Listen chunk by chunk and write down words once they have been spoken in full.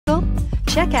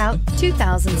Check out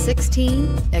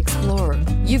 2016 Explorer.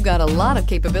 You've got a lot of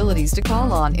capabilities to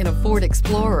call on in a Ford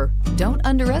Explorer. Don't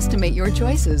underestimate your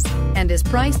choices, and is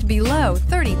priced below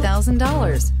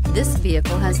 $30,000. This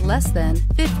vehicle has less than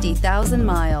 50,000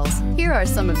 miles. Here are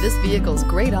some of this vehicle's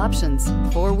great options: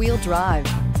 four-wheel drive,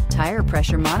 tire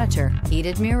pressure monitor,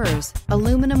 heated mirrors,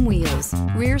 aluminum wheels,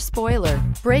 rear spoiler,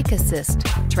 brake assist,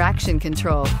 traction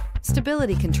control,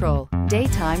 stability control,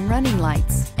 daytime running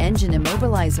lights, engine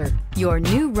immobilizer. Your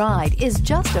new ride is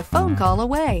just a phone call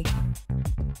away.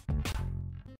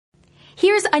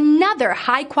 Here's another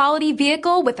high-quality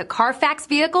vehicle with a Carfax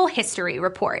Vehicle History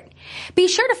Report. Be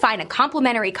sure to find a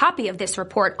complimentary copy of this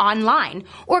report online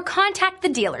or contact the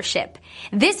dealership.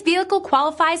 This vehicle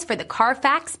qualifies for the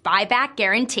Carfax Buyback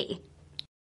Guarantee.